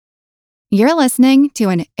You're listening to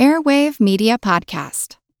an Airwave Media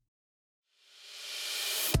Podcast.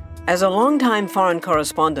 As a longtime foreign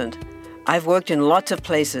correspondent, I've worked in lots of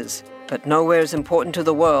places, but nowhere as important to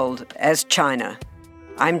the world as China.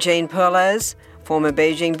 I'm Jane Perlez, former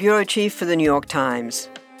Beijing bureau chief for the New York Times.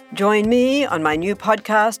 Join me on my new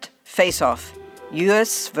podcast, Face Off,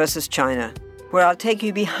 U.S. versus China, where I'll take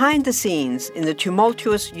you behind the scenes in the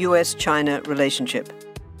tumultuous U.S.-China relationship.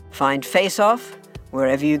 Find Face Off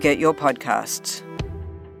wherever you get your podcasts.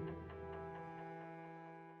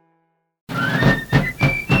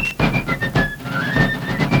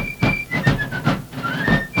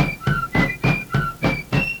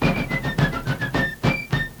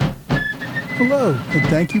 Hello, and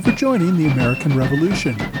thank you for joining the American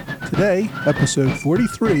Revolution. Today, episode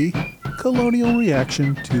 43, Colonial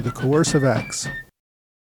Reaction to the Coercive Acts.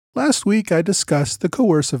 Last week I discussed the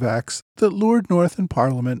Coercive Acts that Lord North in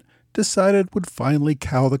Parliament decided would finally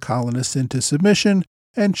cow the colonists into submission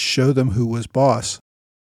and show them who was boss.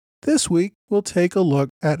 This week we'll take a look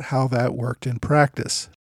at how that worked in practice.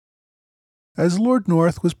 As Lord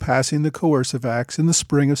North was passing the Coercive Acts in the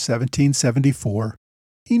spring of 1774,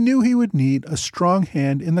 he knew he would need a strong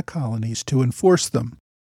hand in the colonies to enforce them.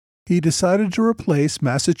 He decided to replace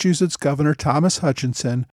Massachusetts Governor Thomas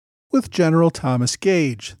Hutchinson with General Thomas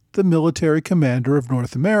Gage, the military commander of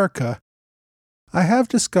North America. I have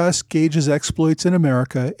discussed Gage's exploits in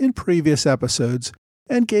America in previous episodes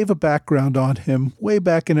and gave a background on him way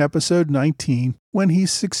back in episode 19 when he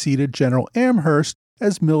succeeded General Amherst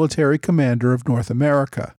as military commander of North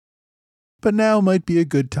America. But now might be a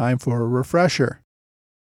good time for a refresher.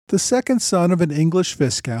 The second son of an English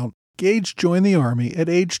viscount, Gage joined the army at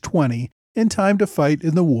age 20 in time to fight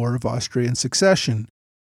in the War of Austrian Succession.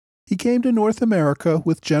 He came to North America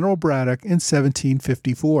with General Braddock in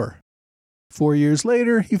 1754. 4 years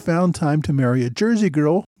later, he found time to marry a Jersey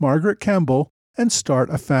girl, Margaret Kemble, and start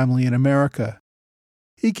a family in America.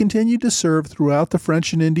 He continued to serve throughout the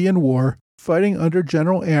French and Indian War, fighting under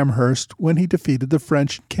General Amherst when he defeated the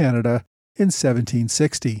French in Canada in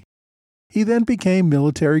 1760. He then became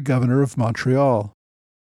military governor of Montreal.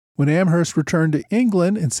 When Amherst returned to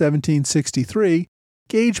England in 1763,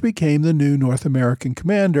 Gage became the new North American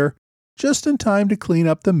commander, just in time to clean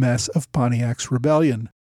up the mess of Pontiac's rebellion.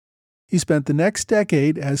 He spent the next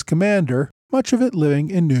decade as commander, much of it living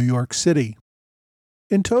in New York City.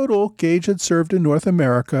 In total, Gage had served in North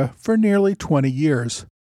America for nearly 20 years.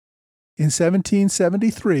 In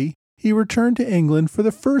 1773, he returned to England for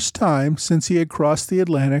the first time since he had crossed the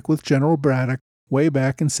Atlantic with General Braddock way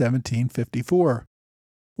back in 1754.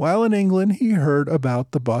 While in England, he heard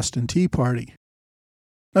about the Boston Tea Party.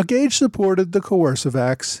 Now, Gage supported the Coercive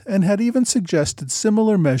Acts and had even suggested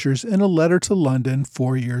similar measures in a letter to London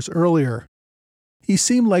 4 years earlier. He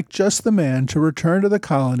seemed like just the man to return to the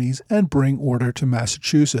colonies and bring order to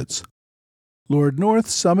Massachusetts. Lord North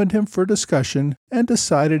summoned him for discussion and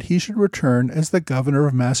decided he should return as the governor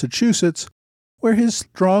of Massachusetts, where his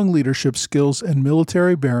strong leadership skills and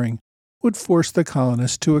military bearing would force the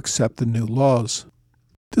colonists to accept the new laws.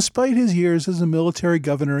 Despite his years as a military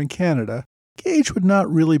governor in Canada, Gage would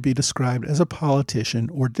not really be described as a politician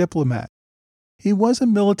or diplomat. He was a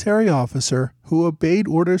military officer who obeyed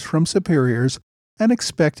orders from superiors and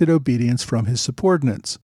expected obedience from his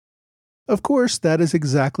subordinates. Of course, that is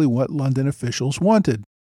exactly what London officials wanted,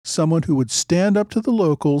 someone who would stand up to the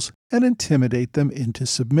locals and intimidate them into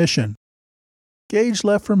submission. Gage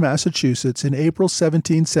left for Massachusetts in April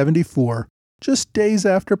 1774, just days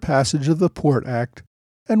after passage of the Port Act,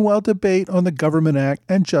 and while debate on the Government Act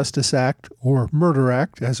and Justice Act, or Murder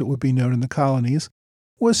Act as it would be known in the colonies,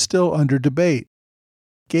 was still under debate.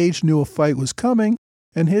 Gage knew a fight was coming,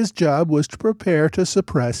 and his job was to prepare to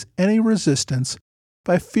suppress any resistance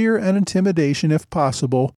by fear and intimidation if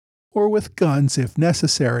possible, or with guns if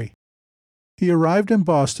necessary. He arrived in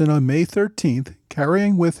Boston on May 13th,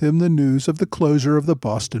 carrying with him the news of the closure of the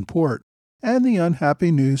Boston port, and the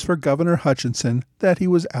unhappy news for Governor Hutchinson that he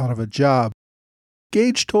was out of a job.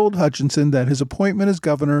 Gage told Hutchinson that his appointment as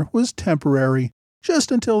governor was temporary, just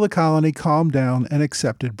until the colony calmed down and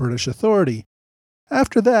accepted British authority.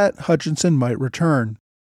 After that, Hutchinson might return.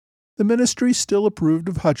 The ministry still approved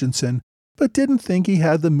of Hutchinson, but didn't think he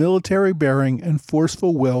had the military bearing and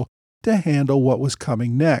forceful will to handle what was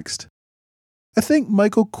coming next. I think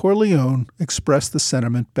Michael Corleone expressed the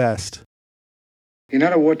sentiment best. You're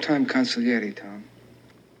not a wartime consigliere, Tom.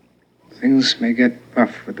 Things may get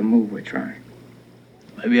rough with the move we're trying.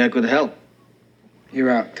 Maybe I could help.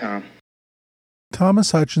 You're out, Tom.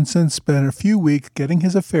 Thomas Hutchinson spent a few weeks getting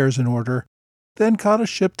his affairs in order, then caught a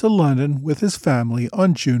ship to London with his family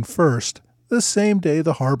on June 1st, the same day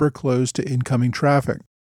the harbor closed to incoming traffic.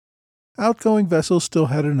 outgoing vessels still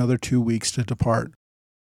had another 2 weeks to depart.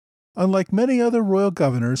 Unlike many other royal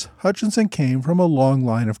governors, Hutchinson came from a long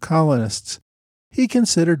line of colonists. He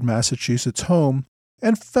considered Massachusetts home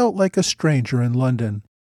and felt like a stranger in London.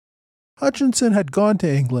 Hutchinson had gone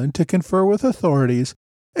to England to confer with authorities,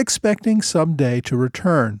 expecting someday to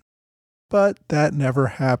return. But that never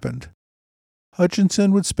happened.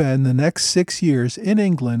 Hutchinson would spend the next 6 years in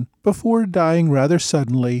England before dying rather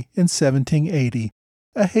suddenly in 1780,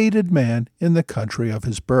 a hated man in the country of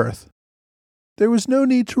his birth. There was no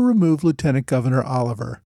need to remove Lieutenant Governor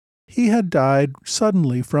Oliver. He had died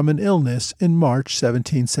suddenly from an illness in March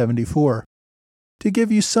 1774. To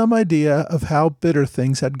give you some idea of how bitter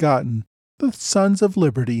things had gotten, the Sons of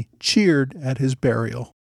Liberty cheered at his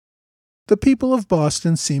burial. The people of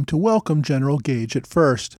Boston seemed to welcome General Gage at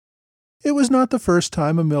first. It was not the first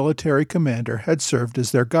time a military commander had served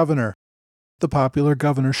as their governor. The popular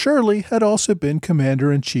Governor Shirley had also been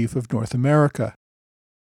Commander-in-Chief of North America.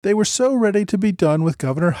 They were so ready to be done with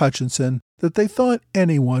Governor Hutchinson that they thought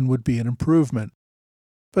anyone would be an improvement.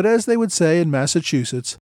 But as they would say in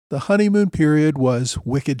Massachusetts, the honeymoon period was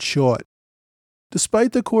wicked short.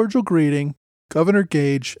 Despite the cordial greeting, Governor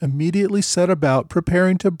Gage immediately set about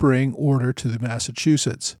preparing to bring order to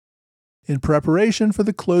Massachusetts. In preparation for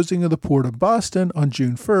the closing of the port of Boston on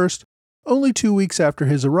June 1st, only 2 weeks after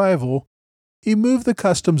his arrival, he moved the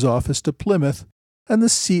customs office to Plymouth and the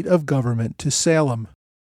seat of government to Salem.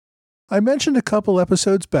 I mentioned a couple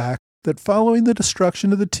episodes back that following the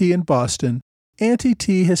destruction of the tea in Boston,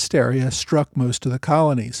 anti-tea hysteria struck most of the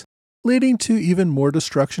colonies, leading to even more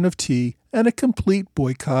destruction of tea and a complete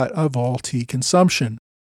boycott of all tea consumption.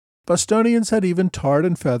 Bostonians had even tarred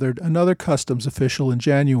and feathered another customs official in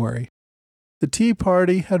January. The Tea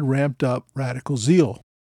Party had ramped up radical zeal.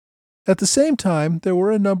 At the same time, there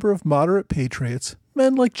were a number of moderate patriots,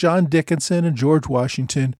 men like John Dickinson and George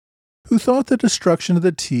Washington, who thought the destruction of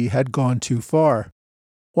the tea had gone too far.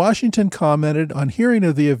 Washington commented on hearing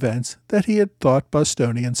of the events that he had thought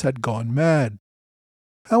Bostonians had gone mad.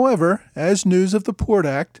 However, as news of the Port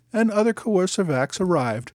Act and other coercive acts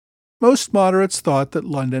arrived, most moderates thought that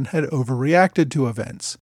London had overreacted to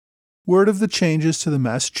events. Word of the changes to the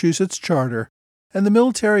Massachusetts Charter and the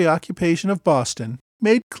military occupation of Boston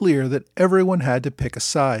made clear that everyone had to pick a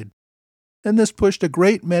side, and this pushed a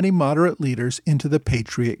great many moderate leaders into the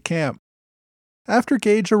Patriot camp. After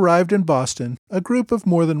Gage arrived in Boston, a group of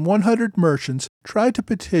more than 100 merchants tried to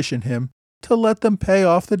petition him to let them pay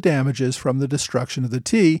off the damages from the destruction of the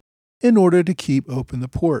tea in order to keep open the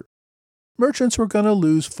port. Merchants were going to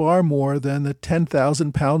lose far more than the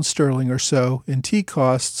 10,000 pounds sterling or so in tea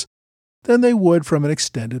costs than they would from an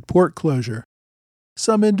extended port closure.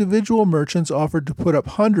 Some individual merchants offered to put up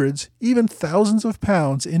hundreds, even thousands of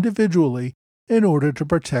pounds individually in order to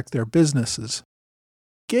protect their businesses.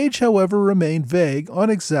 Gage, however, remained vague on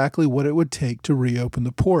exactly what it would take to reopen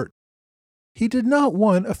the port. He did not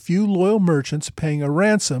want a few loyal merchants paying a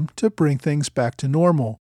ransom to bring things back to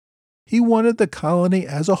normal. He wanted the colony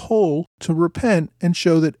as a whole to repent and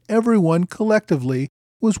show that everyone collectively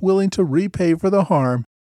was willing to repay for the harm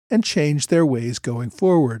and change their ways going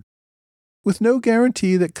forward. With no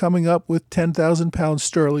guarantee that coming up with 10,000 pounds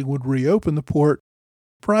sterling would reopen the port,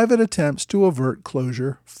 private attempts to avert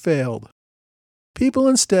closure failed. People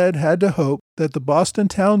instead had to hope that the Boston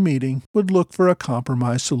town meeting would look for a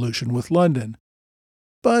compromise solution with London.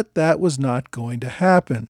 But that was not going to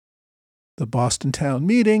happen. The Boston town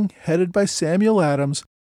meeting, headed by Samuel Adams,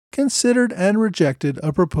 considered and rejected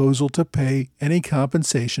a proposal to pay any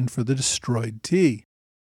compensation for the destroyed tea.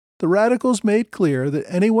 The radicals made clear that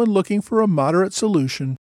anyone looking for a moderate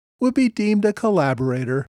solution would be deemed a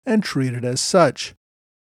collaborator and treated as such.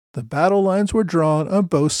 The battle lines were drawn on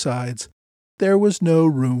both sides. There was no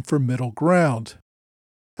room for middle ground.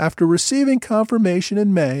 After receiving confirmation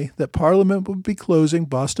in May that Parliament would be closing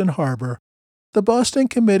Boston Harbor, the Boston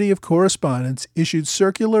Committee of Correspondence issued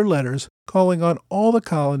circular letters calling on all the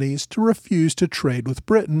colonies to refuse to trade with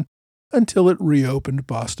Britain until it reopened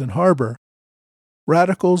Boston Harbor.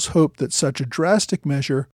 Radicals hoped that such a drastic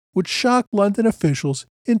measure would shock London officials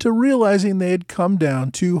into realizing they had come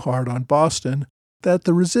down too hard on Boston, that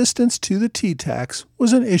the resistance to the tea tax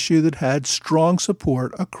was an issue that had strong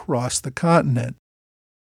support across the continent.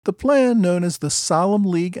 The plan, known as the Solemn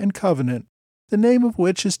League and Covenant, the name of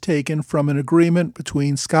which is taken from an agreement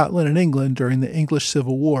between Scotland and England during the English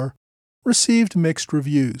Civil War, received mixed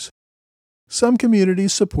reviews. Some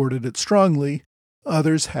communities supported it strongly,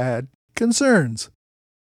 others had concerns.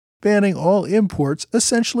 Banning all imports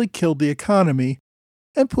essentially killed the economy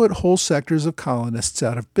and put whole sectors of colonists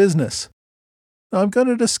out of business. Now, I'm going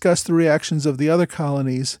to discuss the reactions of the other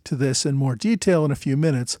colonies to this in more detail in a few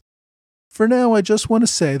minutes, For now, I just want to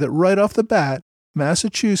say that right off the bat,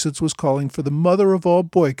 Massachusetts was calling for the mother of all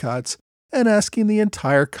boycotts and asking the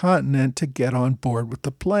entire continent to get on board with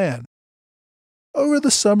the plan. Over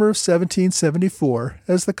the summer of 1774,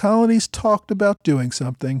 as the colonies talked about doing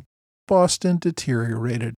something, Boston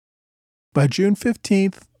deteriorated. By June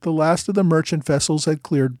 15th, the last of the merchant vessels had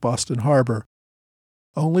cleared Boston Harbor.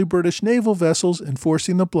 Only British naval vessels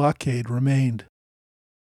enforcing the blockade remained.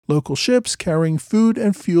 Local ships carrying food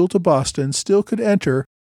and fuel to Boston still could enter,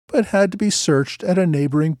 but had to be searched at a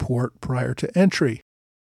neighboring port prior to entry.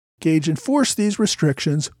 Gage enforced these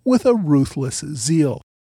restrictions with a ruthless zeal.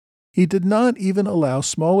 He did not even allow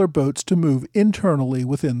smaller boats to move internally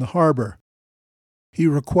within the harbor. He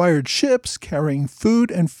required ships carrying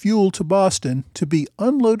food and fuel to Boston to be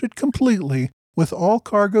unloaded completely with all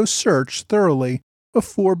cargo searched thoroughly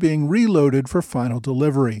before being reloaded for final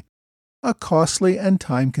delivery, a costly and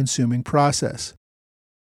time-consuming process.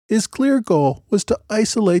 His clear goal was to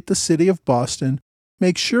isolate the city of Boston,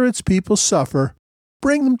 make sure its people suffer,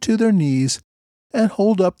 bring them to their knees, and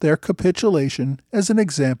hold up their capitulation as an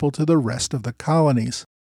example to the rest of the colonies.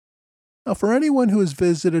 Now, for anyone who has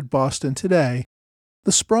visited Boston today,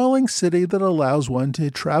 the sprawling city that allows one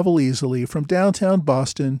to travel easily from downtown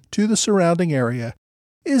Boston to the surrounding area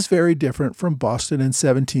is very different from Boston in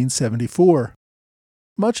 1774.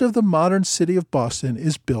 Much of the modern city of Boston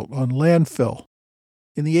is built on landfill.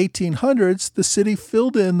 In the 1800s, the city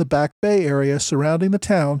filled in the Back Bay area surrounding the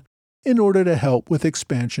town in order to help with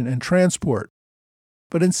expansion and transport.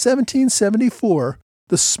 But in 1774,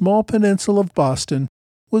 the small peninsula of Boston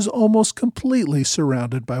was almost completely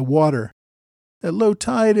surrounded by water. At low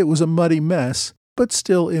tide, it was a muddy mess, but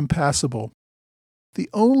still impassable. The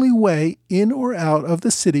only way in or out of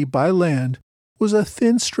the city by land was a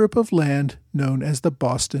thin strip of land known as the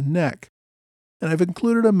Boston Neck. And I've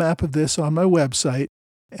included a map of this on my website,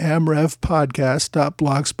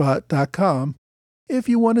 amrevpodcast.blogspot.com, if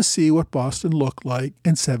you want to see what Boston looked like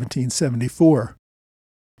in 1774.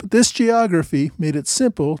 But this geography made it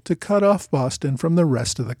simple to cut off Boston from the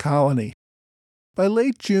rest of the colony. By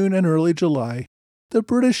late June and early July, the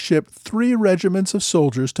British shipped 3 regiments of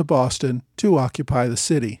soldiers to Boston to occupy the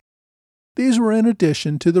city. These were in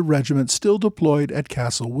addition to the regiments still deployed at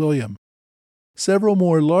Castle William. Several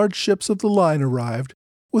more large ships of the line arrived,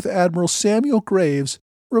 with Admiral Samuel Graves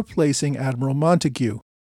replacing Admiral Montague.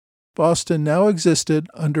 Boston now existed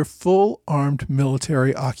under full armed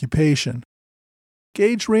military occupation.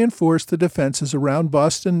 Gage reinforced the defenses around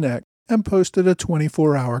Boston Neck and posted a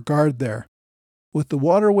 24-hour guard there. With the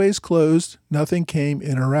waterways closed, nothing came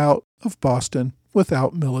in or out of Boston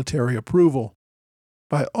without military approval.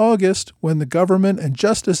 By August, when the Government and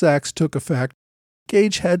Justice Acts took effect,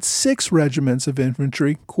 Gage had 6 regiments of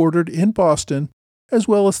infantry quartered in Boston, as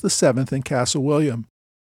well as the 7th in Castle William.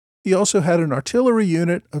 He also had an artillery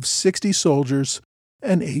unit of 60 soldiers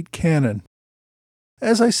and 8 cannon.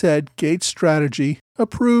 As I said, Gage's strategy,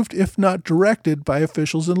 approved if not directed by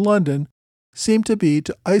officials in London, seemed to be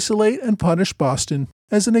to isolate and punish Boston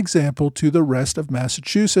as an example to the rest of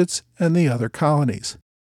Massachusetts and the other colonies.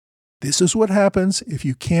 This is what happens if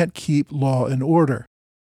you can't keep law and order.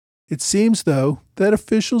 It seems, though, that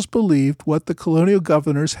officials believed what the colonial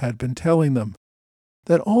governors had been telling them,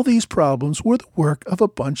 that all these problems were the work of a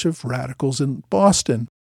bunch of radicals in Boston.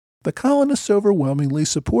 The colonists overwhelmingly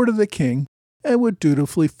supported the king and would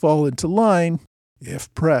dutifully fall into line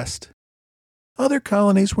if pressed. Other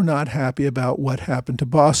colonies were not happy about what happened to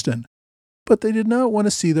Boston, but they did not want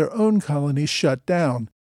to see their own colonies shut down,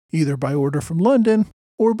 either by order from London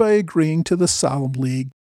or by agreeing to the Solemn League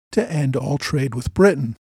to end all trade with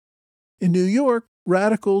Britain. In New York,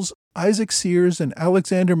 radicals Isaac Sears and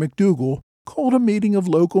Alexander McDougall called a meeting of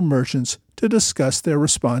local merchants to discuss their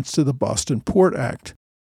response to the Boston Port Act.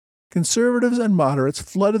 Conservatives and moderates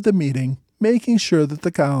flooded the meeting, making sure that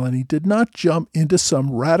the colony did not jump into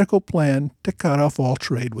some radical plan to cut off all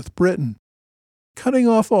trade with Britain. Cutting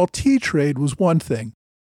off all tea trade was one thing.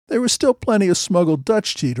 There was still plenty of smuggled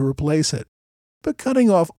Dutch tea to replace it. But cutting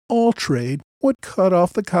off all trade would cut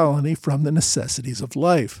off the colony from the necessities of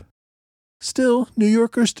life. Still, New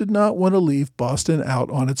Yorkers did not want to leave Boston out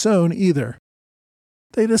on its own either.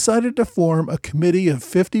 They decided to form a committee of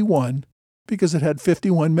 51, because it had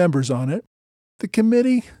 51 members on it. The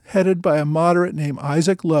committee, headed by a moderate named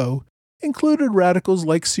Isaac Low, included radicals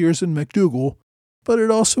like Sears and McDougall, but it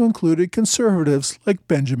also included conservatives like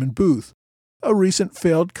Benjamin Booth, a recent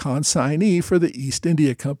failed consignee for the East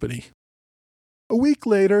India Company. A week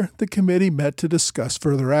later, the committee met to discuss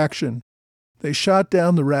further action. They shot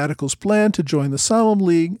down the radicals' plan to join the Solemn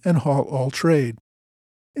League and halt all trade.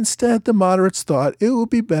 Instead, the moderates thought it would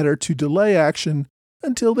be better to delay action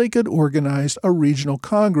until they could organize a regional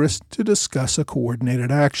congress to discuss a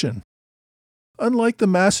coordinated action. Unlike the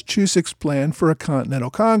Massachusetts plan for a continental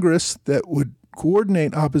congress that would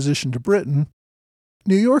coordinate opposition to Britain,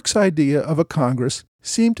 New York's idea of a congress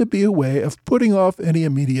seemed to be a way of putting off any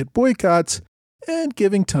immediate boycotts and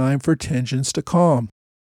giving time for tensions to calm.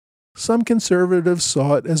 Some conservatives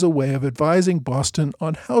saw it as a way of advising Boston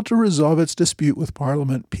on how to resolve its dispute with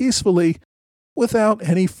Parliament peacefully without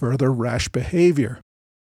any further rash behavior.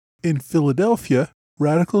 In Philadelphia,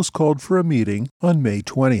 radicals called for a meeting on May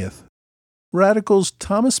 20th. Radicals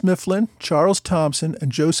Thomas Mifflin, Charles Thompson,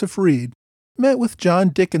 and Joseph Reed met with John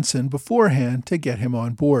Dickinson beforehand to get him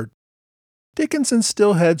on board. Dickinson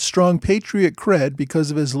still had strong patriot cred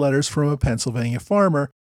because of his letters from a Pennsylvania farmer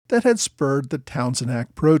that had spurred the Townsend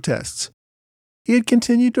Act protests. He had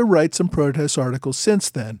continued to write some protest articles since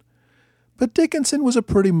then, but Dickinson was a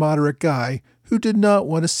pretty moderate guy who did not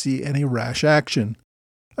want to see any rash action.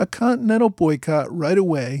 A continental boycott right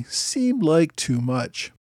away seemed like too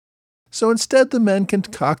much. So instead, the men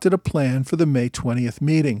concocted a plan for the May 20th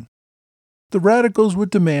meeting. The radicals would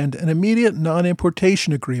demand an immediate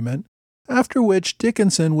non-importation agreement, after which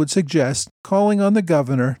Dickinson would suggest calling on the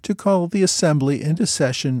governor to call the assembly into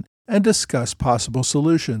session and discuss possible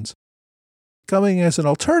solutions. Coming as an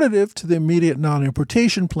alternative to the immediate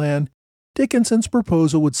non-importation plan, Dickinson's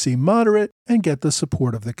proposal would seem moderate and get the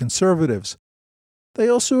support of the conservatives. They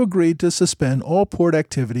also agreed to suspend all port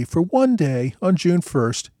activity for one day on June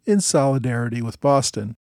 1st in solidarity with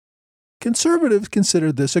Boston. Conservatives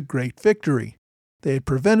considered this a great victory. They had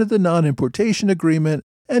prevented the non-importation agreement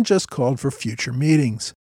and just called for future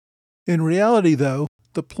meetings. In reality, though,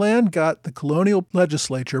 the plan got the colonial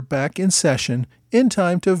legislature back in session in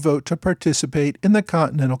time to vote to participate in the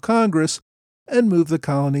Continental Congress and move the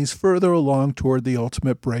colonies further along toward the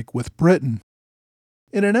ultimate break with Britain.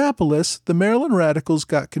 In Annapolis, the Maryland radicals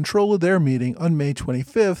got control of their meeting on May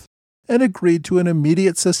 25th and agreed to an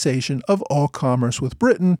immediate cessation of all commerce with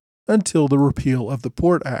Britain until the repeal of the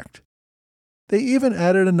Port Act. They even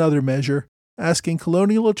added another measure, asking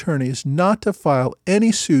colonial attorneys not to file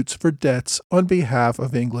any suits for debts on behalf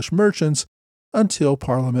of English merchants until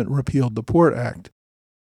Parliament repealed the Port Act.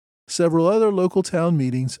 Several other local town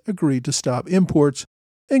meetings agreed to stop imports,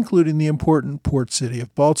 including the important port city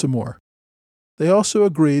of Baltimore. They also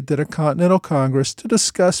agreed that a Continental Congress to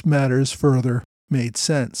discuss matters further made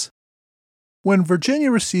sense. When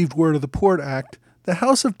Virginia received word of the Port Act, the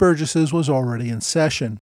House of Burgesses was already in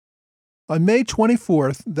session. On May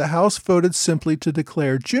 24th, the House voted simply to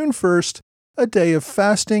declare June 1st a day of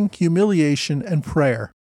fasting, humiliation, and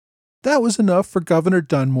prayer. That was enough for Governor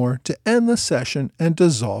Dunmore to end the session and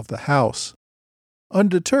dissolve the House.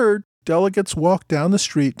 Undeterred, delegates walked down the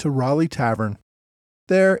street to Raleigh Tavern.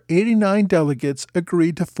 There, 89 delegates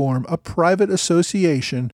agreed to form a private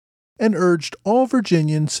association and urged all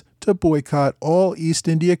Virginians to boycott all East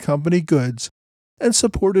India Company goods and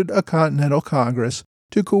supported a Continental Congress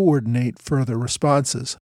to coordinate further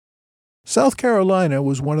responses. South Carolina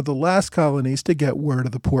was one of the last colonies to get word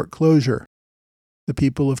of the port closure. The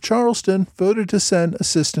people of Charleston voted to send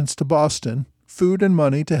assistance to Boston, food and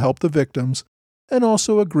money to help the victims, and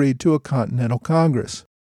also agreed to a Continental Congress.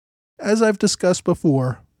 As I've discussed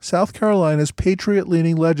before, South Carolina's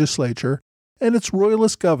patriot-leaning legislature and its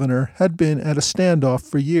royalist governor had been at a standoff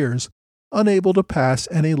for years, unable to pass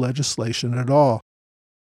any legislation at all.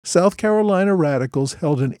 South Carolina radicals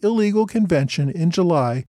held an illegal convention in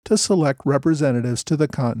July to select representatives to the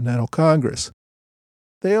Continental Congress.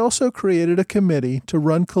 They also created a committee to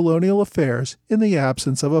run colonial affairs in the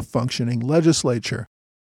absence of a functioning legislature.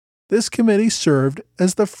 This committee served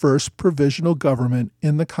as the first provisional government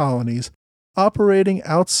in the colonies, operating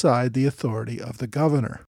outside the authority of the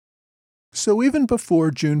governor. So even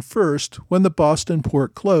before June 1st, when the Boston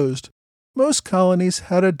port closed, most colonies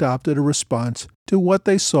had adopted a response to what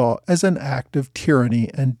they saw as an act of tyranny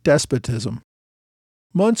and despotism.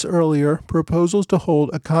 Months earlier, proposals to hold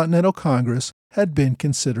a Continental Congress had been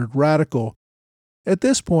considered radical. At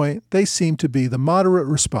this point, they seemed to be the moderate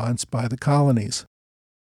response by the colonies.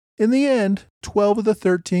 In the end, 12 of the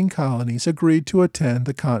 13 colonies agreed to attend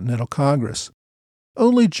the Continental Congress.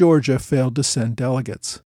 Only Georgia failed to send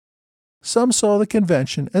delegates. Some saw the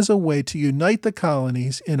convention as a way to unite the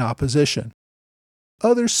colonies in opposition.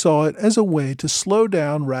 Others saw it as a way to slow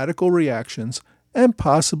down radical reactions and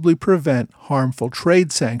possibly prevent harmful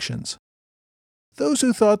trade sanctions. Those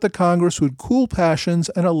who thought the Congress would cool passions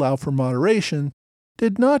and allow for moderation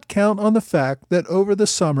did not count on the fact that over the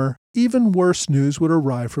summer even worse news would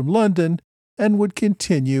arrive from London and would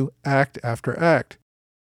continue act after act.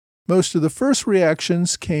 Most of the first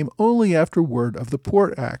reactions came only after word of the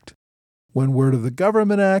Port Act. When word of the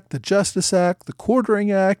Government Act, the Justice Act, the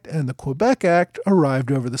Quartering Act, and the Quebec Act arrived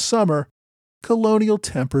over the summer, colonial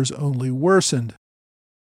tempers only worsened.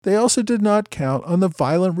 They also did not count on the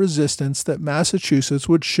violent resistance that Massachusetts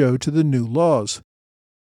would show to the new laws.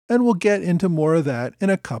 And we'll get into more of that in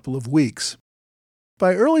a couple of weeks.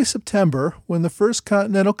 By early September, when the First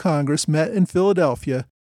Continental Congress met in Philadelphia,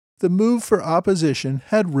 the mood for opposition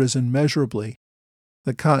had risen measurably.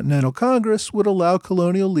 The Continental Congress would allow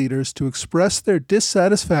colonial leaders to express their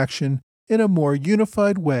dissatisfaction in a more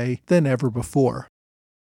unified way than ever before.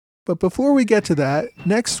 But before we get to that,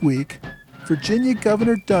 next week, Virginia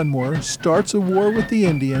Governor Dunmore starts a war with the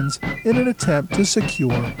Indians in an attempt to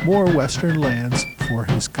secure more western lands for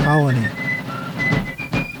his colony.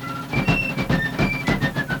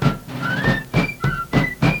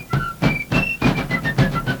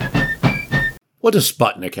 What does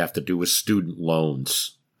Sputnik have to do with student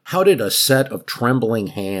loans? How did a set of trembling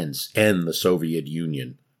hands end the Soviet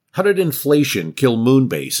Union? How did inflation kill moon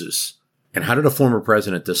bases? And how did a former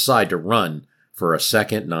president decide to run for a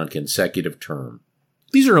second non-consecutive term?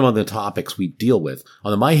 These are among the topics we deal with on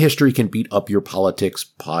the My History Can Beat Up Your Politics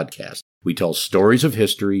podcast. We tell stories of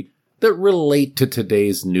history that relate to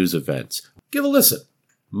today's news events. Give a listen.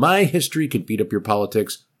 My History Can Beat Up Your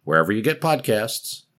Politics wherever you get podcasts.